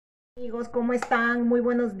Amigos, ¿cómo están? Muy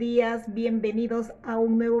buenos días, bienvenidos a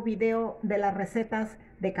un nuevo video de las recetas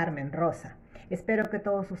de Carmen Rosa. Espero que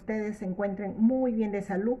todos ustedes se encuentren muy bien de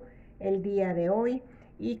salud el día de hoy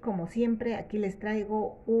y como siempre aquí les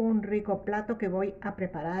traigo un rico plato que voy a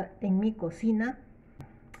preparar en mi cocina.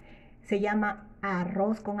 Se llama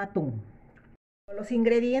arroz con atún. Los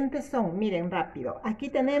ingredientes son, miren rápido, aquí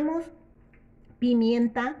tenemos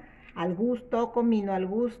pimienta al gusto, comino al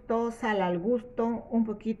gusto, sal al gusto, un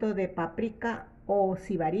poquito de paprika o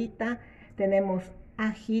sibarita, tenemos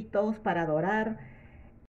ajitos para dorar.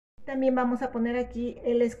 También vamos a poner aquí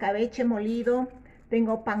el escabeche molido,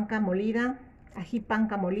 tengo panca molida, ají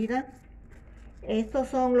panca molida. Estos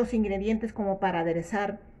son los ingredientes como para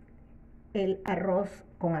aderezar el arroz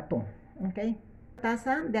con atún, ¿ok?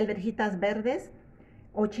 Taza de alberjitas verdes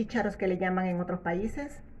o chicharros que le llaman en otros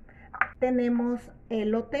países. Tenemos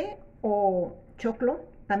elote o choclo,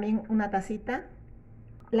 también una tacita,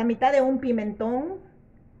 la mitad de un pimentón,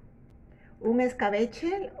 un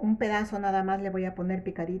escabeche, un pedazo nada más le voy a poner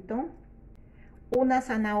picadito, una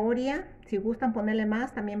zanahoria, si gustan ponerle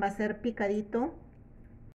más también va a ser picadito,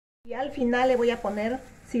 y al final le voy a poner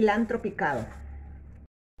cilantro picado,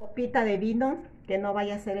 copita de vino, que no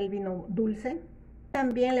vaya a ser el vino dulce.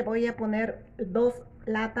 También le voy a poner 2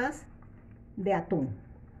 latas de atún.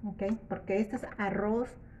 ¿Ok? Porque este es arroz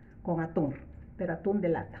con atún, pero atún de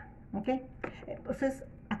lata. ¿Ok? Entonces,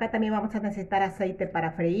 acá también vamos a necesitar aceite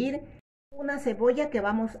para freír, una cebolla que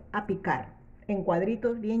vamos a picar en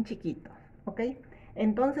cuadritos bien chiquitos. ¿Ok?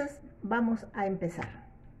 Entonces, vamos a empezar.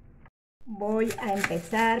 Voy a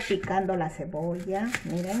empezar picando la cebolla,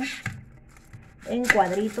 miren, en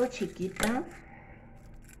cuadritos chiquitos.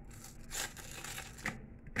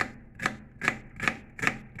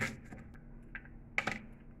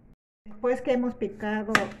 Después que hemos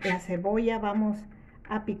picado la cebolla, vamos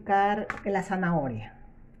a picar la zanahoria.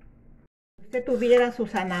 Si usted tuviera su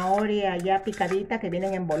zanahoria ya picadita, que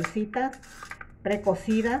vienen en bolsitas,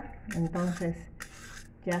 precocida, entonces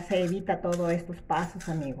ya se evita todos estos pasos,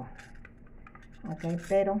 amigos. Ok,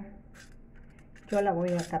 pero yo la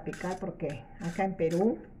voy a picar porque acá en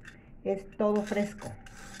Perú es todo fresco.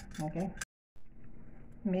 Ok,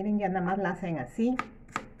 miren, ya nada más la hacen así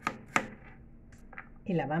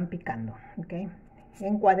y la van picando, ¿ok?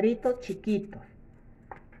 En cuadritos chiquitos.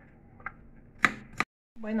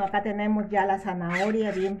 Bueno, acá tenemos ya la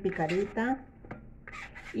zanahoria bien picadita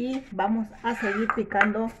y vamos a seguir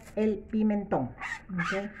picando el pimentón,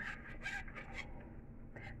 ¿ok?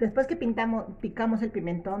 Después que picamos el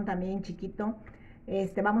pimentón también chiquito,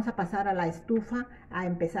 vamos a pasar a la estufa a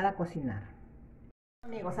empezar a cocinar.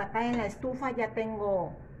 Amigos, acá en la estufa ya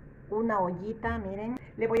tengo una ollita, miren,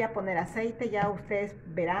 le voy a poner aceite, ya ustedes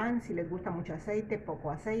verán si les gusta mucho aceite,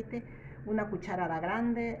 poco aceite, una cucharada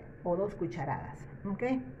grande o 2 cucharadas, ¿ok?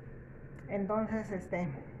 Entonces,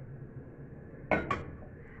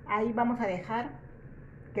 ahí vamos a dejar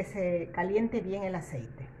que se caliente bien el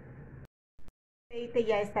aceite. El aceite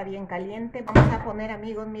ya está bien caliente, vamos a poner,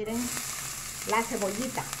 amigos, miren, la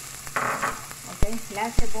cebollita, ¿ok? La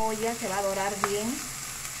cebolla se va a dorar bien.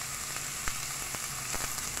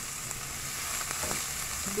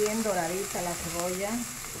 Bien doradita la cebolla.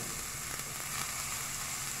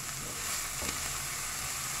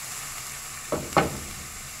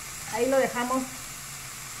 Ahí lo dejamos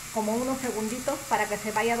como unos segunditos para que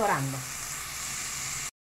se vaya dorando.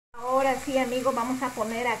 Ahora sí, amigos, vamos a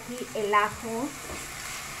poner aquí el ajo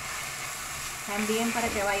también para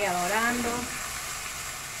que vaya dorando.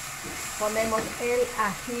 Ponemos el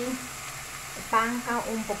ají panca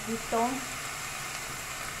un poquito,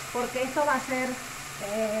 porque esto va a ser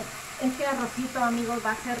este arrocito, amigos,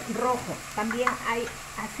 va a ser rojo. También hay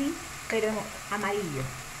así, pero en amarillo,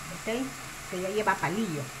 ¿ok? Que ya lleva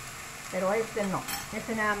palillo, pero este no,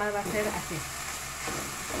 este nada más va a ser así,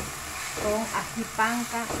 con ají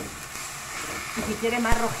panca. Y si quiere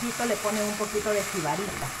más rojito le pone un poquito de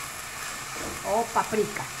sibarita o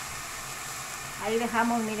paprika. Ahí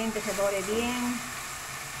dejamos, miren, que se dore bien.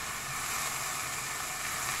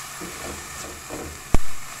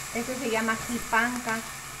 Este se llama ají panca,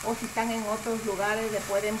 o si están en otros lugares le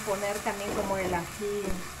pueden poner también como el ají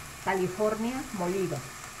California molido.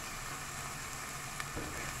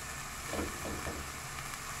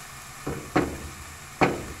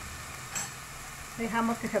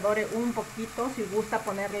 Dejamos que se dore un poquito, si gusta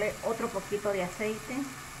ponerle otro poquito de aceite,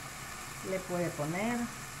 le puede poner.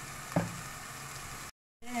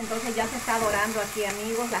 Entonces ya se está dorando aquí,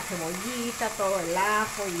 amigos, la cebollita, todo el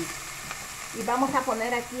ajo y vamos a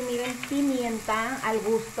poner aquí, miren, pimienta al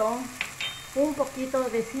gusto, un poquito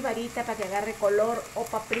de sibarita para que agarre color o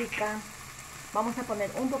paprika, vamos a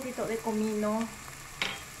poner un poquito de comino,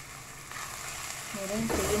 Miren,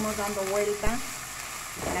 seguimos dando vuelta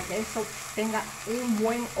para que esto tenga un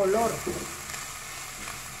buen olor.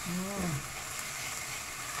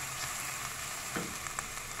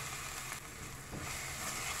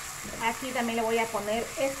 Aquí también le voy a poner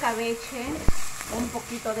escabeche, un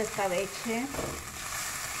poquito de escabeche.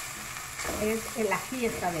 Es el ají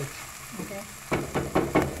escabeche. ¿Okay?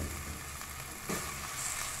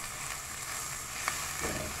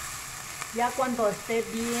 Ya cuando esté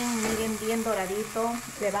bien, miren, bien doradito,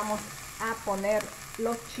 le vamos a poner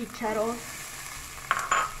los chicharros.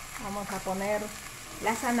 Vamos a poner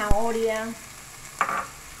la zanahoria,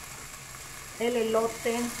 el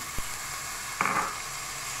elote.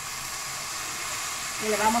 Y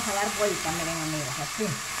le vamos a dar vuelta, miren amigos, así.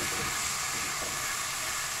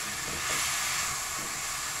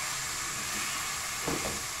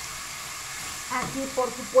 Aquí por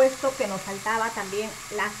supuesto que nos faltaba también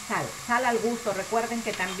la sal, sal al gusto. Recuerden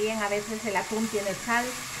que también a veces el atún tiene sal,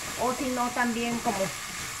 o si no también, como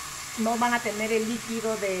no van a tener el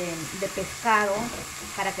líquido de pescado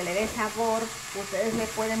para que le dé sabor, ustedes le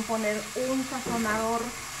pueden poner un sazonador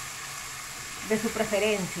de su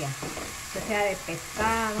preferencia, que sea de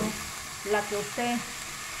pescado, la que usted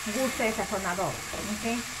guste de sazonador,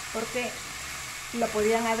 ¿okay? Porque lo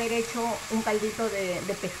podrían haber hecho un caldito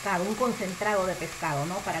de pescado, un concentrado de pescado,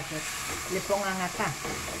 ¿no? Para que le pongan acá.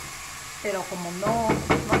 Pero como no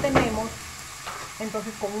tenemos,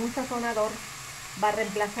 entonces con un sazonador va a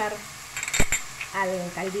reemplazar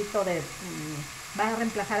al caldito de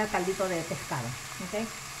pescado, ¿ok?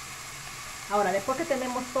 Ahora, después que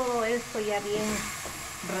tenemos todo esto ya bien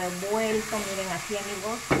revuelto, miren así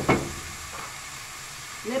amigos,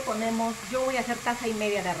 le ponemos, yo voy a hacer taza y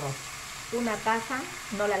media de arroz. Una taza,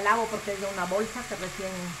 no la lavo porque es de una bolsa que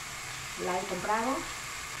recién la he comprado,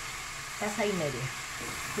 taza y media.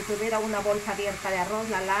 Si tuviera una bolsa abierta de arroz,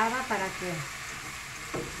 la lava para que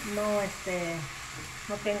no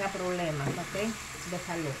tenga problemas, ¿ok? De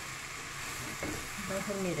salud.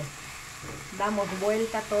 Entonces miren, damos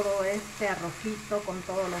vuelta todo este arrocito con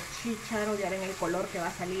todos los chícharos, ya ven el color que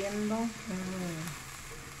va saliendo.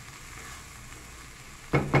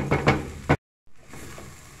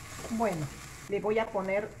 Bueno, le voy a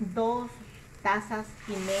poner 2 tazas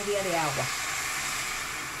y media de agua.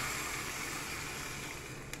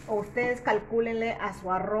 O ustedes calcúlenle a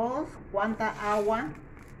su arroz cuánta agua,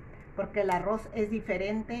 porque el arroz es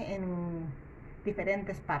diferente en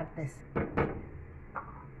diferentes partes.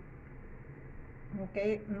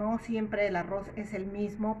 Okay, no siempre el arroz es el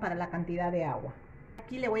mismo para la cantidad de agua.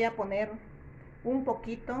 Aquí le voy a poner un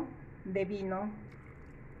poquito de vino.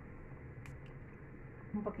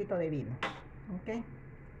 Un poquito de vino. Ok.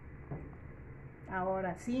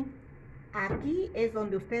 Ahora sí, aquí es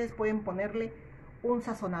donde ustedes pueden ponerle un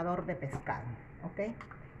sazonador de pescado. Ok.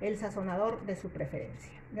 El sazonador de su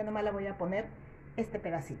preferencia. Yo nomás le voy a poner este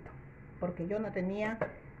pedacito, porque yo no tenía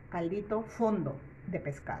caldito fondo de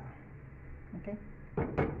pescado. Okay.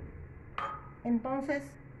 Entonces,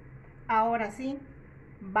 ahora sí,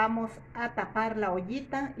 vamos a tapar la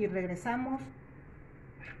ollita y regresamos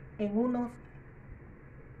en unos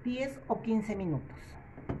 10 o 15 minutos.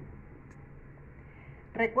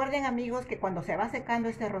 Recuerden amigos que cuando se va secando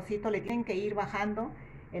este arrocito le tienen que ir bajando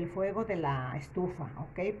el fuego de la estufa,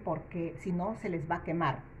 ¿ok? Porque si no se les va a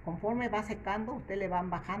quemar. Conforme va secando, ustedes le van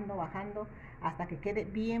bajando hasta que quede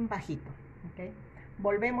bien bajito, ¿ok?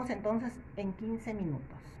 Volvemos entonces en 15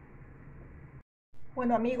 minutos.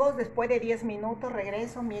 Bueno amigos, después de 10 minutos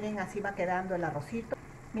regreso. Miren, así va quedando el arrocito.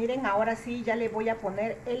 Miren, ahora sí ya le voy a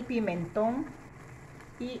poner el pimentón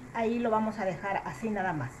y ahí lo vamos a dejar así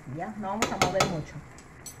nada más, ¿ya? No vamos a mover mucho.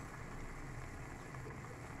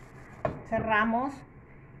 Cerramos,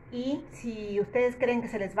 y si ustedes creen que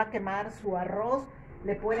se les va a quemar su arroz,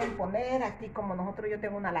 le pueden poner aquí, como nosotros, yo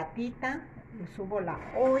tengo una latita, le subo la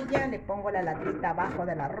olla, le pongo la latita abajo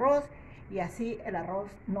del arroz y así el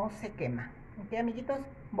arroz no se quema. Ok amiguitos,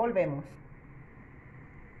 volvemos.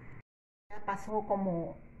 Ya pasó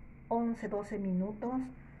como 11, 12 minutos.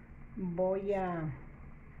 Voy a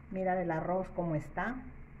mirar el arroz cómo está.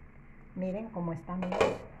 Miren cómo está, amigos,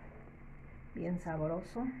 bien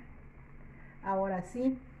sabroso. Ahora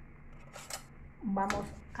sí, vamos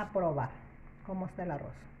a probar cómo está el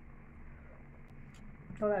arroz.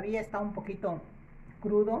 Todavía está un poquito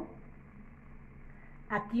crudo.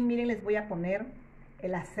 Aquí miren, les voy a poner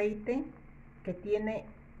el aceite que tiene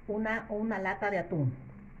una lata de atún,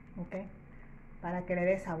 ¿ok? Para que le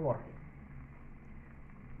dé sabor.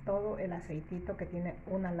 Todo el aceitito que tiene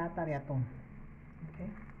una lata de atún,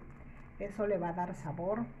 ¿ok? Eso le va a dar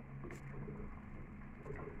sabor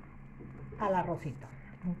al arrocito,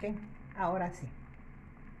 ¿ok? Ahora sí.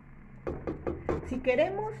 Si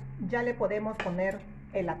queremos, ya le podemos poner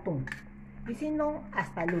el atún. Y si no,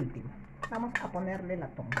 hasta el último. Vamos a ponerle el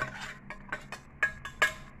atún.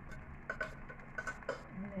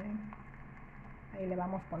 Ahí le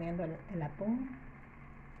vamos poniendo el atún.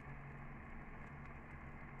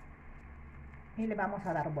 Y le vamos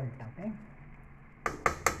a dar vuelta, ¿ok?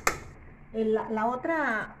 La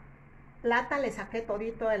otra lata le saqué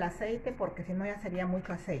todito el aceite porque si no ya sería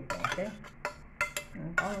mucho aceite, ¿ok?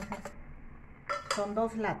 Entonces, son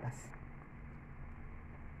 2 latas.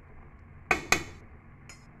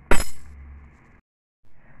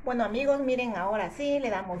 Bueno amigos, miren, ahora sí, le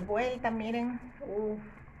damos vuelta, miren.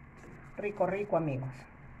 Rico, rico amigos.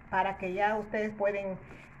 Para que ya ustedes pueden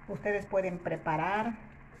preparar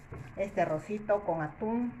este arrocito con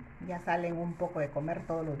atún. Ya salen un poco de comer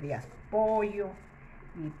todos los días pollo.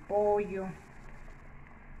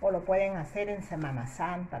 O lo pueden hacer en Semana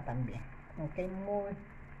Santa también. Ok,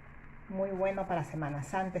 muy bueno para Semana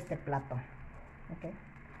Santa este plato. Ok.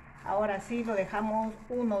 Ahora sí lo dejamos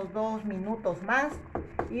unos 2 minutos más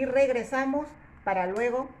y regresamos para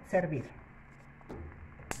luego servir.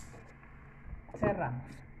 Cerramos.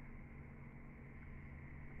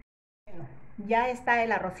 Bueno, ya está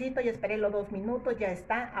el arrocito, ya esperé los 2 minutos, ya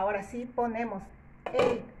está. Ahora sí ponemos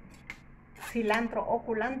el cilantro o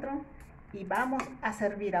culantro y vamos a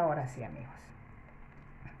servir ahora sí, amigos.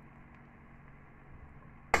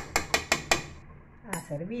 A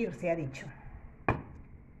servir, se ha dicho.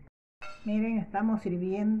 Miren, estamos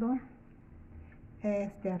sirviendo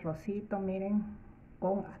este arrocito, miren,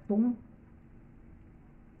 con atún.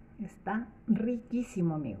 Está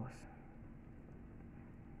riquísimo, amigos.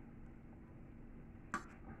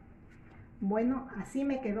 Bueno, así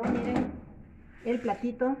me quedó, miren, el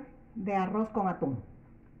platito de arroz con atún.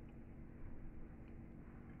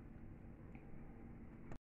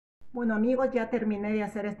 Bueno amigos, ya terminé de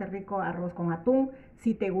hacer este rico arroz con atún.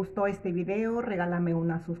 Si te gustó este video, regálame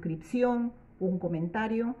una suscripción, un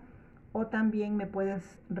comentario o también me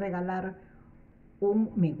puedes regalar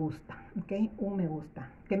un me gusta, ¿ok? Un me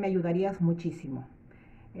gusta, que me ayudarías muchísimo.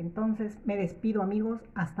 Entonces me despido amigos,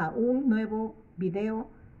 hasta un nuevo video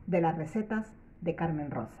de las recetas de Carmen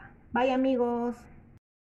Rosa. Bye amigos.